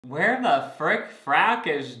Where the frick frack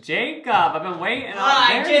is Jacob? I've been waiting out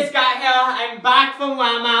there. I just got here. I'm back from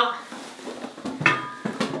Walmart.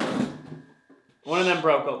 One of them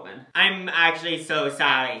broke open. I'm actually so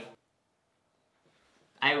sorry.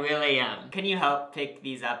 I really am. Can you help pick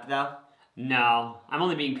these up though? No, I'm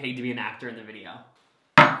only being paid to be an actor in the video.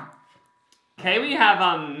 Okay, we have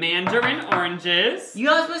mandarin oranges.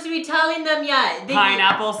 You're not supposed to be telling them yet.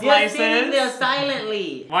 Pineapple slices. They're sitting there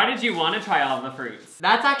silently. Why did you want to try all of the fruits?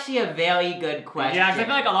 That's actually a very good question. Yeah, because I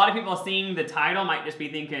feel like a lot of people seeing the title might just be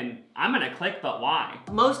thinking, I'm gonna click, but why?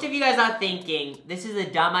 Most of you guys are thinking, this is a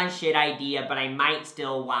dumb as shit idea, but I might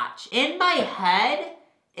still watch. In my head,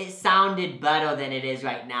 it sounded better than it is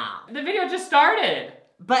right now. The video just started.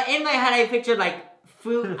 But in my head, I pictured like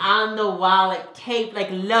fruit on the wall, like tape, like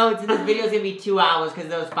loads, and this video's gonna be 2 hours because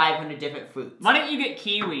there was 500 different fruits. Why didn't you get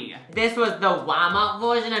kiwi? This was the Walmart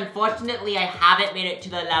version. Unfortunately, I haven't made it to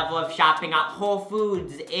the level of shopping at Whole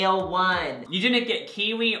Foods, Ale1. You didn't get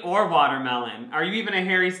kiwi or watermelon. Are you even a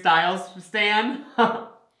Harry Styles stan?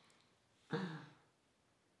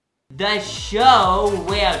 The show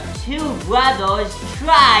where two brothers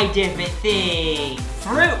try different things.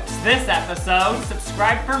 Fruits this episode.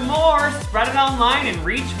 Subscribe for more, spread it online, and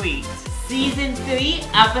retweet. Season 3,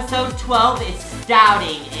 episode 12 is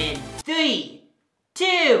starting in 3,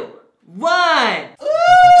 2, 1.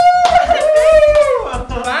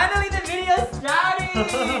 Finally the video's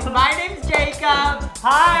starting! My name's Jacob.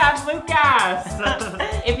 Hi, I'm Lucas.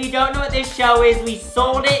 If you don't know what this show is, we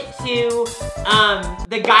sold it to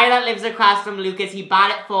the guy that lives across from Lucas. He bought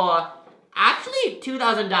it for actually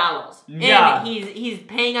 $2,000. Yeah. And he's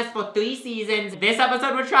paying us for 3 seasons. This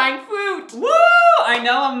episode we're trying fruit. Woo! I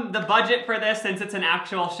know the budget for this, since it's an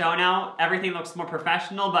actual show now, everything looks more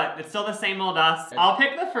professional, but it's still the same old us. I'll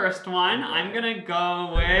pick the first one. I'm gonna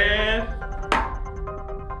go with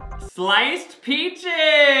sliced peaches.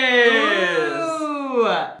 Ooh.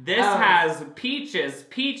 This has peaches,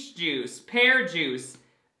 peach juice, pear juice,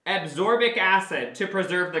 absorbic acid to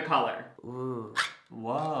preserve the color. Ooh.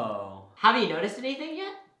 Whoa. Have you noticed anything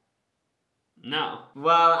yet? No.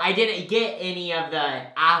 Well, I didn't get any of the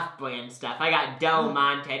off-brand stuff. I got Del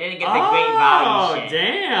Monte. I didn't get the Great Value shit. Oh,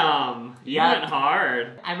 damn. You went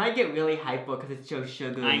hard. I might get really hyper because it's so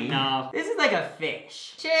sugary. I know. This is like a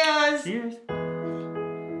fish. Cheers. Cheers.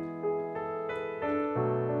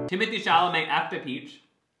 Timothy Chalamet after peach.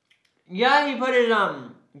 Yeah, he put his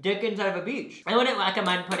dick inside of a peach. I wouldn't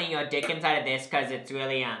recommend putting your dick inside of this because it's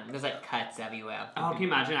really there's like cuts everywhere. Oh, can you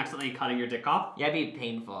imagine accidentally cutting your dick off? Yeah, it'd be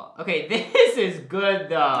painful. Okay, this is good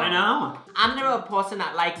though. I know. I'm the real person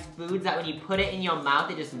that likes foods that when you put it in your mouth,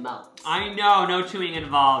 it just melts. I know, no chewing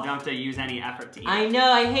involved. You don't have to use any effort to eat. I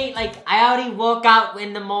know, I hate, like, I already work out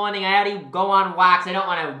in the morning. I already go on walks. I don't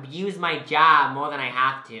want to use my job more than I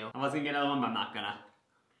have to. I was gonna get another one, but I'm not gonna.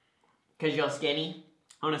 Cause you're skinny?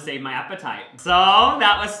 I want to save my appetite. So,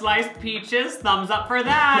 that was sliced peaches. Thumbs up for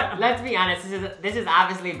that. Let's be honest, this is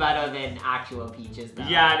obviously better than actual peaches, though.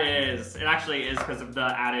 Yeah, it is. It actually is because of the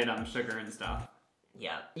added sugar and stuff.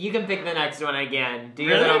 Yeah. You can pick the next one again. Do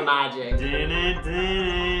really? your little magic.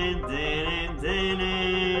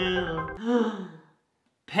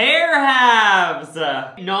 Pear halves!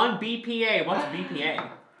 Non-BPA. What's BPA?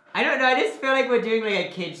 I don't know, I just feel like we're doing like a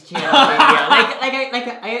kids channel video.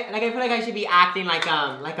 I feel like I should be acting like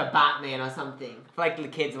a Batman or something. For like the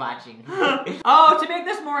kids watching. Oh, to make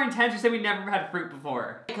this more intense, you said we never had fruit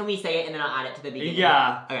before. Can we say it and then I'll add it to the beginning?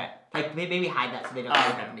 Yeah. Okay. Like maybe hide that so they don't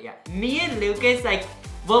okay. Yeah. Me and Lucas, like,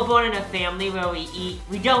 we're born in a family where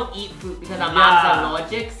we don't eat fruit because our moms are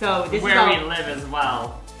allergic, so this where is we live as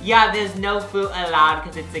well. Yeah, there's no fruit allowed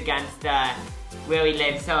because it's against where we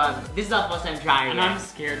live, so this is our first time trying it. And I'm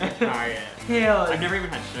scared to try it. Pills. I've never even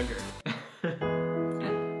had sugar.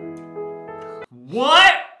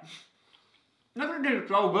 What? Nothing tastes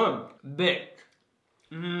so good. Big.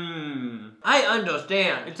 Mmm. I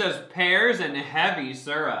understand. It says pears and heavy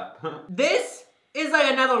syrup. This is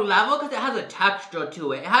like another level because it has a texture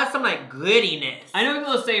to it. It has some like grittiness. I know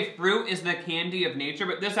people say fruit is the candy of nature,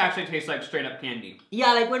 but this actually tastes like straight up candy.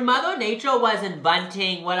 Yeah, like when Mother Nature was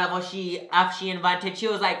inventing whatever she invented, she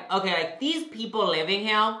was like, okay, like these people living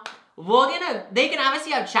here, they can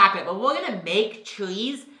obviously have chocolate, but we're gonna make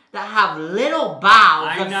trees that have little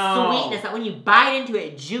boughs of sweetness that when you bite into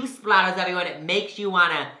it, juice splatters everywhere and it makes you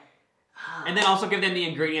wanna... And then also give them the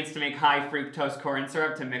ingredients to make high fructose corn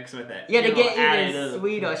syrup to mix with it. Yeah, to get even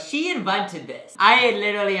sweeter. She invented this. I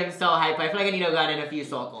literally am so hyped. I feel like I need to run in a few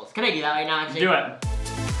circles. Can I do that right now, actually? Do it.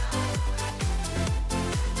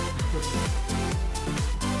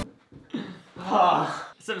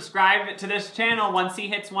 Subscribe to this channel. Once he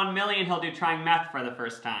hits 1 million, he'll do trying meth for the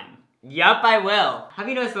first time. Yup, I will. Have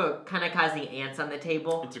you noticed we're kind of causing ants on the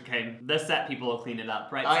table? It's okay. This set people will clean it up,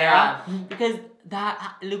 right, Oh, Sarah? yeah. Because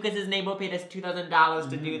Lucas's neighbor paid us $2,000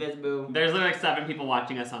 to do this move. There's literally like 7 people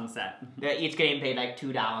watching us on set. They're each getting paid like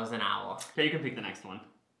 $2 an hour. Okay, you can pick the next one.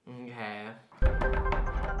 Okay.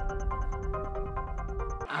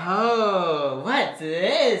 Oh, what's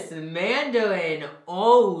this? Mandarin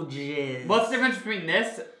oranges. What's the difference between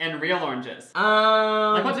this and real oranges?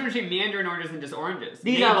 Like, what's the difference between Mandarin oranges and just oranges?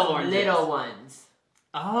 These Navel are oranges. little ones.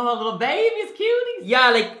 Oh, little babies, cuties. Yeah,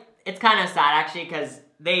 like, it's kind of sad actually because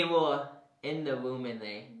they were in the womb and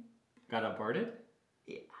they got aborted?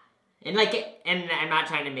 Yeah. And like, and I'm not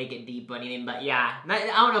trying to make it deep or anything, but yeah. I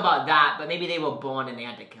don't know about that, but maybe they were born and they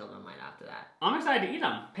had to kill them right after that. I'm excited to eat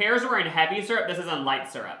them. Pears were in heavy syrup, this is in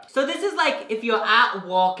light syrup. So this is like, if you're at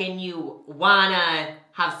work and you wanna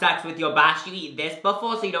have sex with your boss, you eat this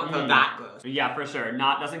before so you don't feel that gross. Yeah, for sure.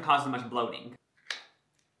 Doesn't cause as much bloating.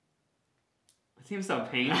 It seems so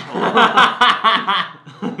painful.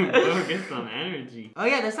 Oh, get some energy. Oh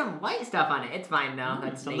yeah, there's some white stuff on it. It's fine though.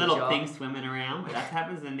 That's It's a nature. little thing swimming around, but that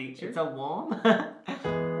happens in nature. It's a worm.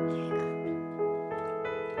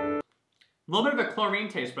 A little bit of a chlorine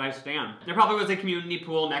taste, but I stand. There probably was a community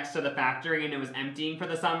pool next to the factory and it was emptying for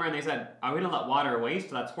the summer and they said, are we gonna let water waste?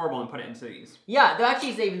 That's horrible, and put it into these. Yeah, they're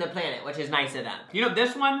actually saving the planet, which is nice of them. You know,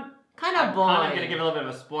 this one, Kind of boring. I'm gonna give a little bit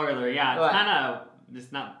of a spoiler. Yeah, it's What? kind of,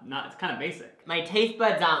 it's not, it's kind of basic. My taste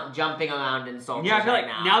buds aren't jumping around in circles Yeah, I feel right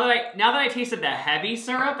like now. now that I tasted the heavy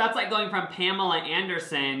syrup, that's like going from Pamela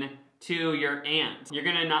Anderson to your aunt. You're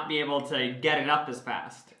gonna not be able to get it up as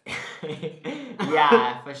fast.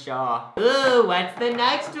 Yeah, for sure. Ooh, what's the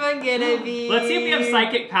next one gonna be? Let's see if we have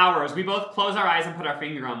psychic powers. We both close our eyes and put our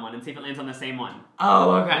finger on one and see if it lands on the same one.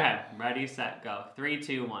 Oh, okay. Okay, ready, set, go. 3,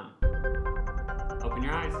 2, 1. Open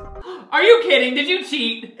your eyes. Are you kidding? Did you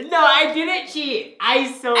cheat? No, I didn't cheat.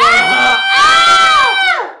 I saw.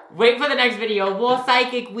 Wait for the next video. We're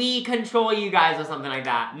psychic. We control you guys or something like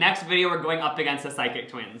that. Next video, we're going up against the psychic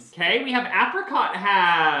twins. Okay, we have apricot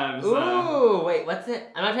halves. Ooh, wait, what's it?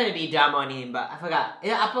 I'm not trying to be dumb or anything, but I forgot.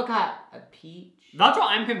 Is apricot a peach? That's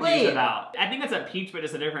what I'm confused Wait. about. I think it's a peach, but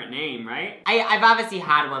it's a different name, right? I've obviously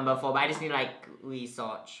had one before, but I just need to like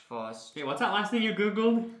research first. Hey, what's that last thing you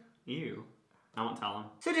Googled? Ew. I won't tell him.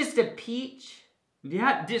 So just a peach?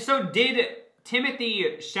 Yeah, so did Timothy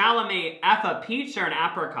Chalamet F a peach or an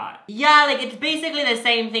apricot? Yeah, like it's basically the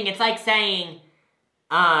same thing. It's like saying,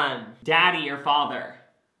 Daddy or father?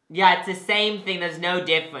 yeah, it's the same thing. There's no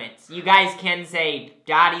difference. You guys can say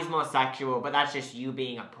daddy's more sexual, but that's just you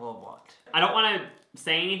being a pervert. I don't want to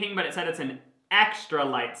say anything, but it said it's an extra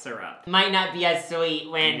light syrup. Might not be as sweet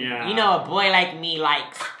when, Yeah. you know, a boy like me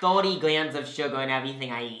likes 30 grams of sugar in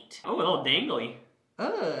everything I eat. Oh, a little dangly.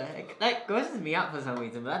 Ugh, that grosses me out for some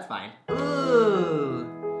reason, but that's fine. Ooh.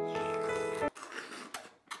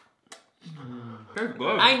 That's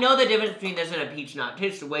good. I know the difference between this and a peach nut. It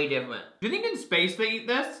tastes way different. Do you think in space they eat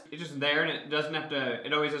this? It's just there and it doesn't have to,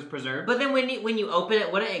 it always is preserved? But then when you open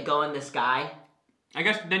it, wouldn't it go in the sky? I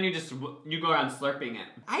guess then you go around slurping it.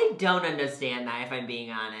 I don't understand that, if I'm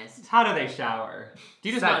being honest. How do they shower? Do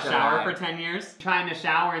you just Such not a shower lie. for 10 years? Trying to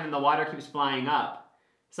shower and then the water keeps flying up.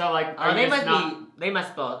 So like, Oh, they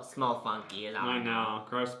must smell funky. Is that I know,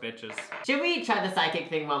 gross bitches. Should we try the psychic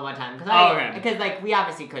thing one more time? Okay. Because like we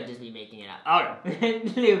obviously could just be making it up. Okay.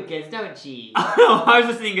 Lucas, don't cheat. I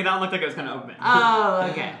was just thinking that one looked like it was gonna open. Oh,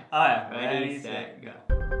 okay. Alright, Ready, set, go.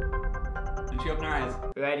 Did she open her eyes?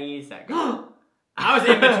 Ready, set, go. I was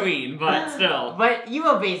in between, but still. But you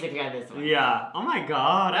were basically on this one. Yeah. Oh my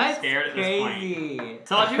god, I'm That's scared at this crazy. point.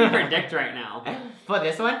 So what should we predict right now? For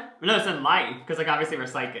this one? No, it's in life, because like obviously we're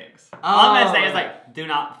psychics. Oh. All I'm gonna say is like, do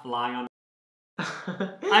not fly on.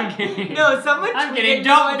 I'm kidding. No, someone I'm tweeted kidding.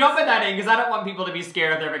 Don't put that in, because I don't want people to be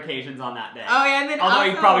scared of their vacations on that day. Oh yeah, and then Although you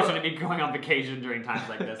also, probably shouldn't be going on vacation during times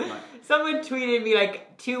like this. But. Someone tweeted me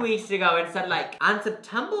like 2 weeks ago and said like, on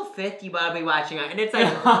September 5th you better be watching it. And it's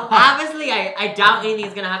like, obviously I doubt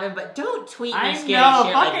anything's gonna happen, but don't tweet me scary shit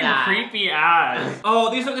like that. Creepy ass. Oh,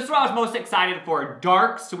 this is what I was most excited for.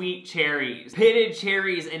 Dark sweet cherries. Pitted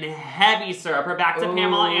cherries in heavy syrup. We're back to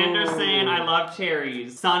Pamela Ooh. Anderson. I love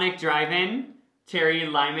cherries. Sonic Drive-In. Cherry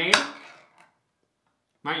limeade.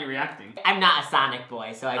 Why aren't you reacting? I'm not a Sonic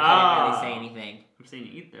boy, so I couldn't really say anything. I'm saying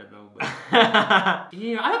you eat there though. But...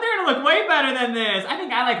 yeah, I thought they were gonna look way better than this. I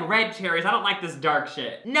think I like red cherries. I don't like this dark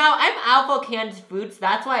shit. No, I'm out for canned fruits.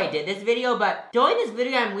 That's why I did this video. But during this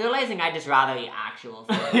video, I'm realizing I just rather eat actual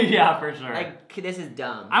fruit. Yeah, for sure. Like, this is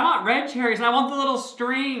dumb. I want red cherries and I want the little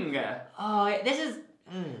string. Oh, this is...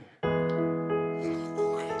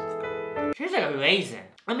 Tastes like a raisin.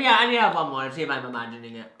 I mean, I need to have one more to see if I'm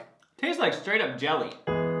imagining it. Tastes like straight up jelly.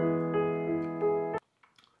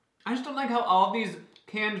 I just don't like how all of these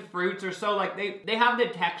canned fruits are so like, they have the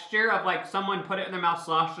texture of like someone put it in their mouth,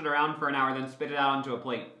 sloshed it around for an hour, then spit it out onto a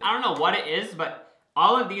plate. I don't know what it is, but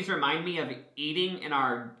all of these remind me of eating in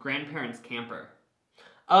our grandparents' camper.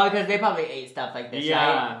 Oh, because they probably ate stuff like this,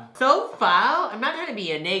 right? So far, I'm not trying to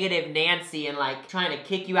be a negative Nancy and like trying to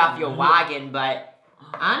kick you off your wagon, but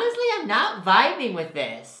honestly, I'm not vibing with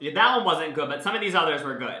this. Yeah, that one wasn't good, but some of these others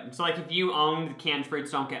were good. So like if you owned canned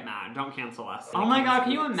fruits, don't get mad. Don't cancel us. Oh my god,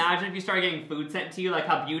 can you imagine if you started getting food sent to you, like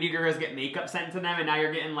how beauty gurus get makeup sent to them, and now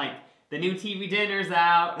you're getting like the new TV dinner's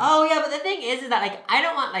out. Oh yeah, but the thing is that like I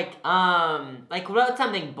don't want like without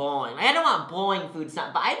something boring. Like I don't want boring food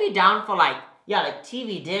stuff, but I'd be down for like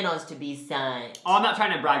TV dinners to be sent. Oh, I'm not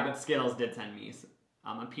trying to brag, but Skittles did send me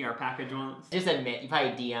a PR package once. Just admit, you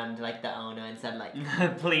probably DM'd like the owner and said like,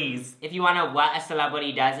 please. If you want to know what a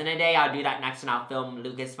celebrity does in a day, I'll do that next, and I'll film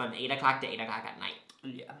Lucas from 8 o'clock to 8 o'clock at night.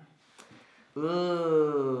 Yeah.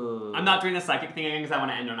 Ooh. I'm not doing the psychic thing again because I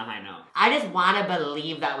want to end on a high note. I just want to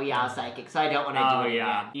believe that we are psychic, so I don't want to do it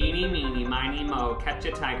again. Eeny, meeny, miny, mo, catch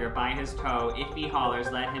a tiger by his toe. If he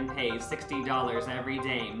hollers, let him pay $60 every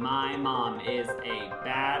day. My mom is a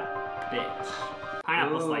bad bitch.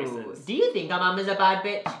 Pineapple slices. Do you think our mom is a bad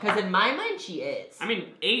bitch? Because in my mind, she is. I mean,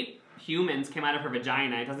 8 humans came out of her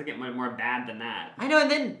vagina. It doesn't get more bad than that. I know, and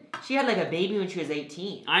then she had like a baby when she was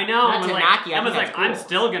 18. I know. Emma's like, I'm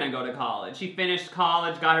still gonna go to college. She finished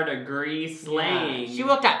college, got her degree, slaying. Yeah. She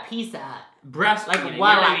worked at Pizza Hut. Breastfeeding. Like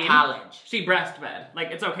while at college. She breastfed.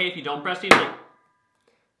 Like, it's okay if you don't breastfeed. Like,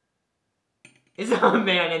 is there a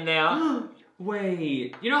man in there?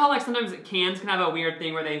 Wait, you know how like sometimes cans can have a weird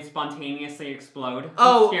thing where they spontaneously explode?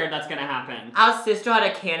 Oh, I'm scared that's gonna happen. Our sister had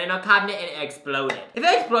a can in her cabinet and it exploded. If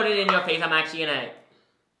it exploded in your face, I'm actually gonna...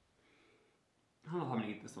 I don't know if I'm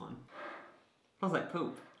gonna eat this one. Smells like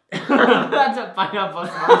poop. That's what pineapple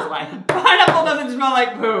smells like. Pineapple doesn't smell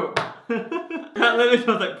like poop. That literally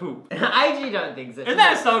smells like poop. I actually don't think so. Isn't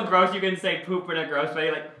that so gross? You can say poop in a gross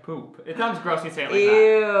way, like poop. It sounds gross when you say it like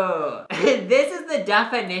that. Ew. This is the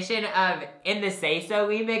definition of, in the Say So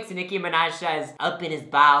remix, Nicki Minaj says, up in his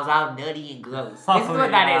bowels, all nutty and gross. This is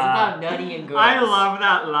what that is. It's all nutty and gross. I love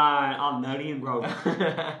that line. All nutty and gross.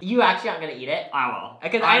 You actually aren't gonna eat it? I will.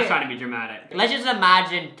 I'm just trying to be dramatic. Let's just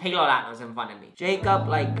imagine Taylor Lautner's in front of me. Jacob,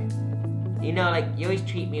 like, you know, like, you always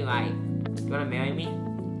treat me right. Do you wanna marry me?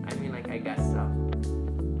 I mean, like, I guess so.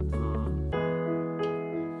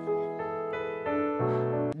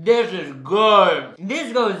 This is good.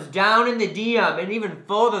 This goes down in the DM and even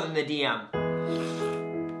further than the DM.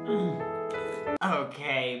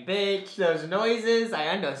 Okay, bitch, those noises, I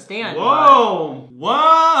understand. Whoa!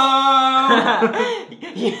 Whoa!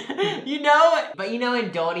 you know, but you know in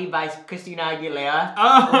Dirty by Christina Aguilera?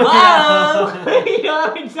 Oh! Whoa! You know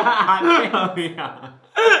what I'm talking? Oh, yeah.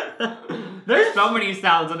 There's so many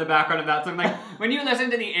sounds in the background of that song. Like, when you listen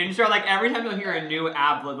to the intro, like, every time you'll hear a new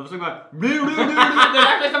ad-lib, there's someone going, there's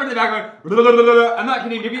actually someone in the background going, I'm not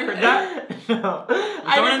kidding, have you heard that? No.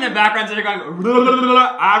 Someone in the background sitting going,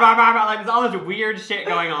 like, there's all this weird shit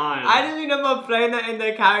going on. I just remember playing that in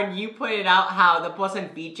the car and you pointed out how the person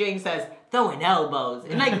featuring says, throwing elbows.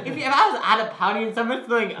 And like, if I was at a party and someone's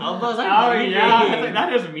throwing elbows, I'm leaving. Yeah, it's like, that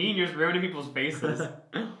doesn't mean you're just ruining people's faces.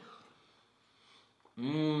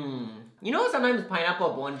 You know sometimes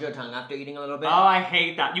pineapple burns your tongue after eating a little bit? Oh, I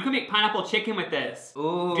hate that. You can make pineapple chicken with this.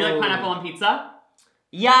 Ooh. Do you like pineapple on pizza?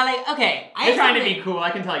 Yeah, like, okay. You're trying to be cool,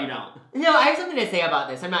 I can tell you don't. No, I have something to say about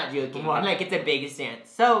this. I'm not joking. What? And, like, it's a big stance.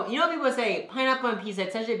 So, you know people say, pineapple on pizza,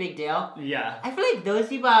 it's such a big deal? Yeah. I feel like those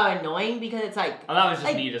people are annoying because it's like... Oh, that was just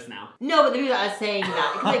like, me just now. No, but the people are saying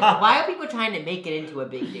that. It's like, why are people trying to make it into a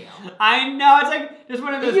big deal? I know, it's like, just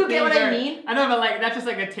one of those Do you things get what where, I mean? I know, but like, that's just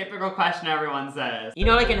like a typical question everyone says. You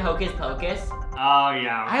know, like in Hocus Pocus? Oh,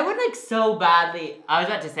 yeah. I would like so badly... I was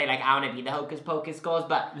about to say, like, I want to be the Hocus Pocus girls,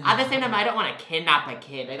 but at the same time, I don't want to kidnap a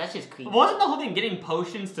kid. Like, that's just creepy. Wasn't the whole thing getting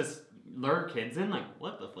potions to lure kids in? Like,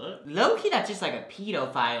 what the fuck? Low-key, that's just like a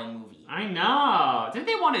pedophile movie. I know. Didn't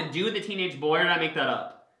they want to do the teenage boy, or did I make that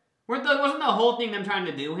up? Wasn't the whole thing them trying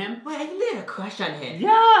to do him? Wait, I think they had a crush on him.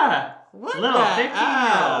 Yeah! What Little the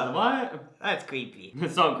 15-year-old. What? That's creepy.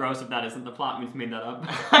 It's so gross if that isn't the plot. We just made that up.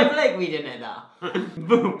 I feel like we didn't though.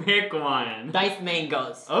 Boo, pick one. Diced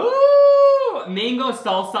mangoes. Ooh! Mango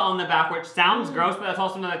salsa on the back, which sounds gross, but that's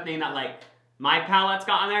also another thing that, like, my palate's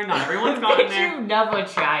gotten there. Not everyone's gotten there. You've never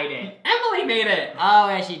tried it. Emily made it. Oh,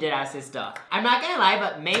 yeah, she did, our sister. I'm not gonna lie,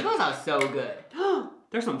 but mangoes are so good.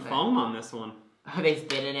 There's some foam on this one. Oh, they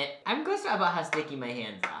spit in it. I'm grossed out about how sticky my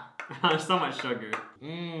hands are. There's so much sugar.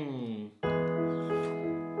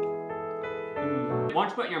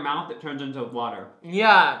 Once you put it in your mouth, it turns into water.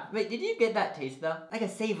 Yeah. Wait, did you get that taste though? Like a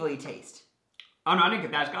savory taste. Oh no, I didn't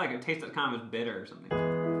get that. It's got like a taste that kind of is bitter or something.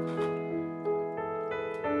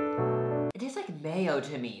 It tastes like mayo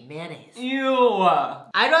to me, mayonnaise. Ew!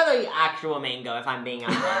 I'd rather eat actual mango if I'm being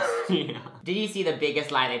honest. Yeah. Did you see the biggest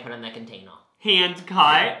lie they put on the container? Hand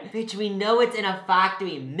cut. Bitch, we know it's in a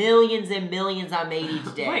factory. Millions and millions are made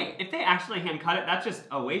each day. Wait, if they actually hand cut it, that's just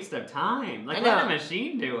a waste of time. Like, let the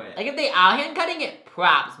machine do it. Like, if they are hand cutting it,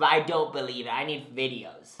 props, but I don't believe it. I need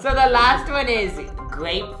videos. So the last one is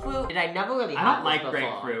grapefruit. And I never really had I don't this like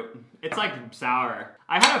before. grapefruit. It's like sour.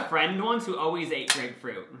 I had a friend once who always ate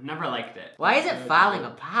grapefruit. Never liked it. Why is it falling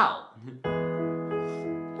apart?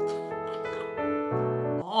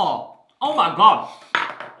 Oh my god.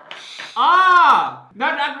 Ah!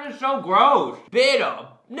 That's actually so gross. Bitter.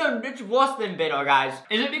 No, it's worse than bitter, guys.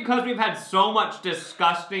 Is it because we've had so much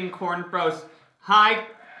disgusting corn fructose, high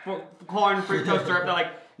corn fructose syrup that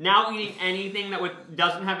like now eating anything that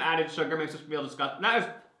doesn't have added sugar makes us feel disgusting? That is...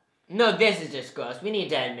 No, this is just gross. We need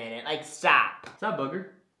to admit it. Like, stop. Is that a booger?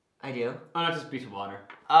 I do. Oh, that's just a piece of water.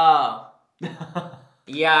 Oh.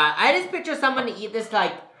 Yeah, I just picture someone to eat this,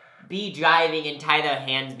 like, be driving and tie their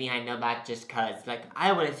hands behind their back just cause. Like,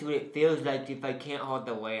 I want to see what it feels like if I can't hold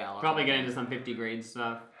the whale. Probably get into some 50 grade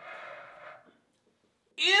stuff.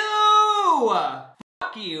 Ew!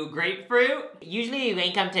 Fuck you, grapefruit. Usually we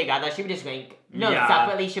rank them together. Should we just rank? No, Yeah.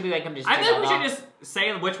 Separately. Should we rank them just I together? think we should just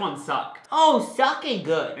say which ones suck. Oh, suck and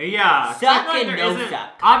good. Yeah. Suck like and there no isn't-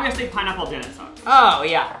 suck. Obviously, pineapple didn't suck. Oh,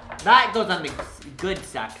 yeah. That goes on the good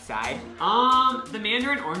suck side. The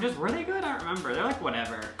mandarin oranges, were they good? I don't remember. They're like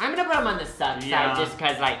whatever. I'm gonna put them on the suck Yeah. side just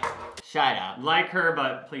cause, like, shut up. Like her,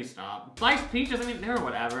 but please stop. Sliced peaches, I mean, they're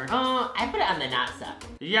whatever. I put it on the not suck.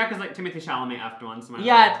 Yeah, because like Timothy Chalamet effed once.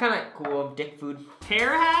 Yeah, it's kind of like cool, dick food. Pear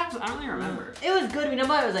halves? I don't really remember. It was good.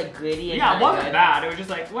 Remember, it was like gritty and Yeah, it kinda wasn't good. bad. It was just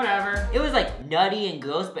like, whatever. It was like nutty and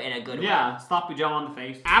gross, but in a good way. Yeah, sloppy Joe on the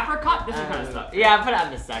face. Apricot? This is kind of stuff. Yeah, I put it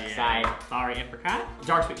on the suck side. Sorry, apricot.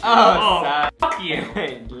 Dark sweet. Oh, suck. Fuck you.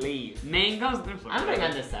 Leave. Mangoes? They're so I'm putting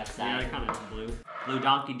good. on the suck Yeah, side. they're kind of blue. Blue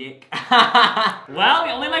donkey dick. Well,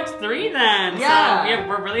 we only liked 3 then. Yeah. So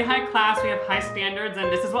we're really high class, we have high standards,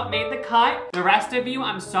 and this is what made the cut. The rest of you,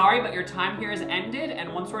 I'm sorry, but your time here is ended,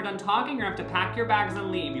 and once we're done talking, you're gonna have to pack your bags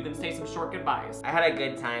and leave. You can say some short goodbyes. I had a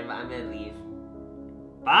good time, but I'm gonna leave.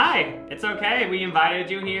 Bye. It's okay. We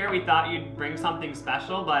invited you here. We thought you'd bring something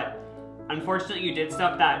special, but unfortunately you did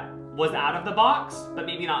stuff that was out of the box, but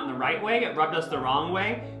maybe not in the right way. It rubbed us the wrong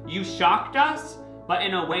way. You shocked us, but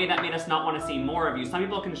in a way that made us not want to see more of you. Some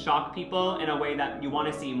people can shock people in a way that you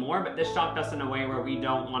want to see more, but this shocked us in a way where we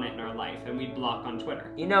don't want it in our life, and we block on Twitter.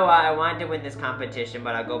 You know what? I wanted to win this competition,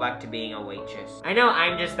 but I'll go back to being a waitress. I know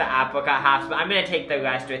I'm just the apricot halves, but I'm gonna take the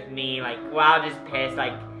rest with me. Like, we're all just pissed.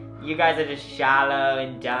 Like, you guys are just shallow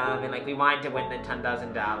and dumb, and like, we wanted to win the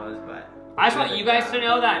 $10,000, but... I just want you guys to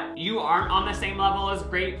know that you aren't on the same level as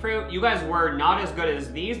grapefruit. You guys were not as good as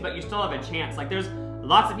these, but you still have a chance. Like, there's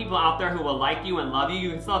lots of people out there who will like you and love you.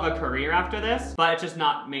 You can still have a career after this, but it's just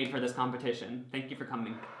not made for this competition. Thank you for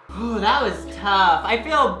coming. Ooh, that was tough. I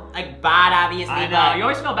feel like bad, obviously, I know, but... you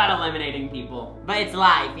always feel bad eliminating people. But it's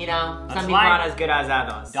life, you know? That's Some people life. aren't as good as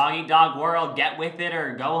others. Dog eat dog world, get with it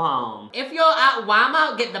or go home. If you're at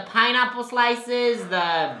Walmart, get the pineapple slices,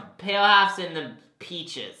 the pale halves, and the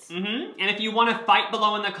peaches. And if you want to fight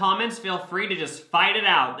below in the comments, feel free to just fight it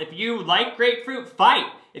out. If you like grapefruit, fight.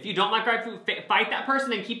 If you don't like grapefruit, fight that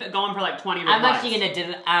person and keep it going for like 20 replies. I'm actually gonna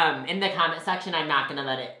do, in the comment section, I'm not gonna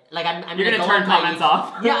let it, like, I'm You're gonna gonna go turn on my comments YouTube-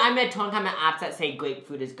 off? Yeah, I'm gonna turn comment apps that say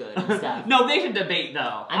grapefruit is good and stuff. No, they should debate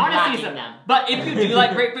though. I'm I wanna see blocking some- them. But if you do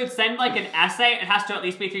like grapefruit, send like an essay. It has to at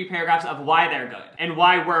least be 3 paragraphs of why they're good and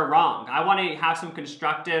why we're wrong. I want to have some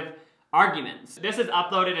constructive arguments. This is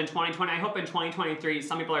uploaded in 2020. I hope in 2023,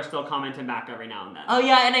 some people are still commenting back every now and then. Oh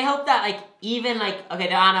yeah, and I hope that, like, even, like, okay,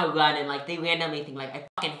 they're on a run and, like, they randomly think, like, I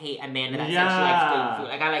fucking hate Amanda that says she likes grapefruit.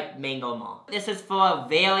 Like, I like mango more. This is for a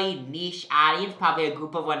very niche audience, probably a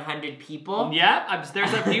group of 100 people. Yeah,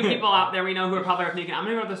 there's a few people out there we know who are probably thinking, I'm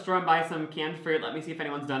gonna go to the store and buy some canned fruit. Let me see if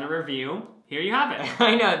anyone's done a review. Here you have it.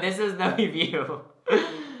 I know, this is the review.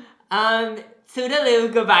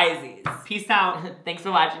 Toodaloo, goodbyesies. Peace out. Thanks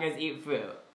for watching us eat fruit.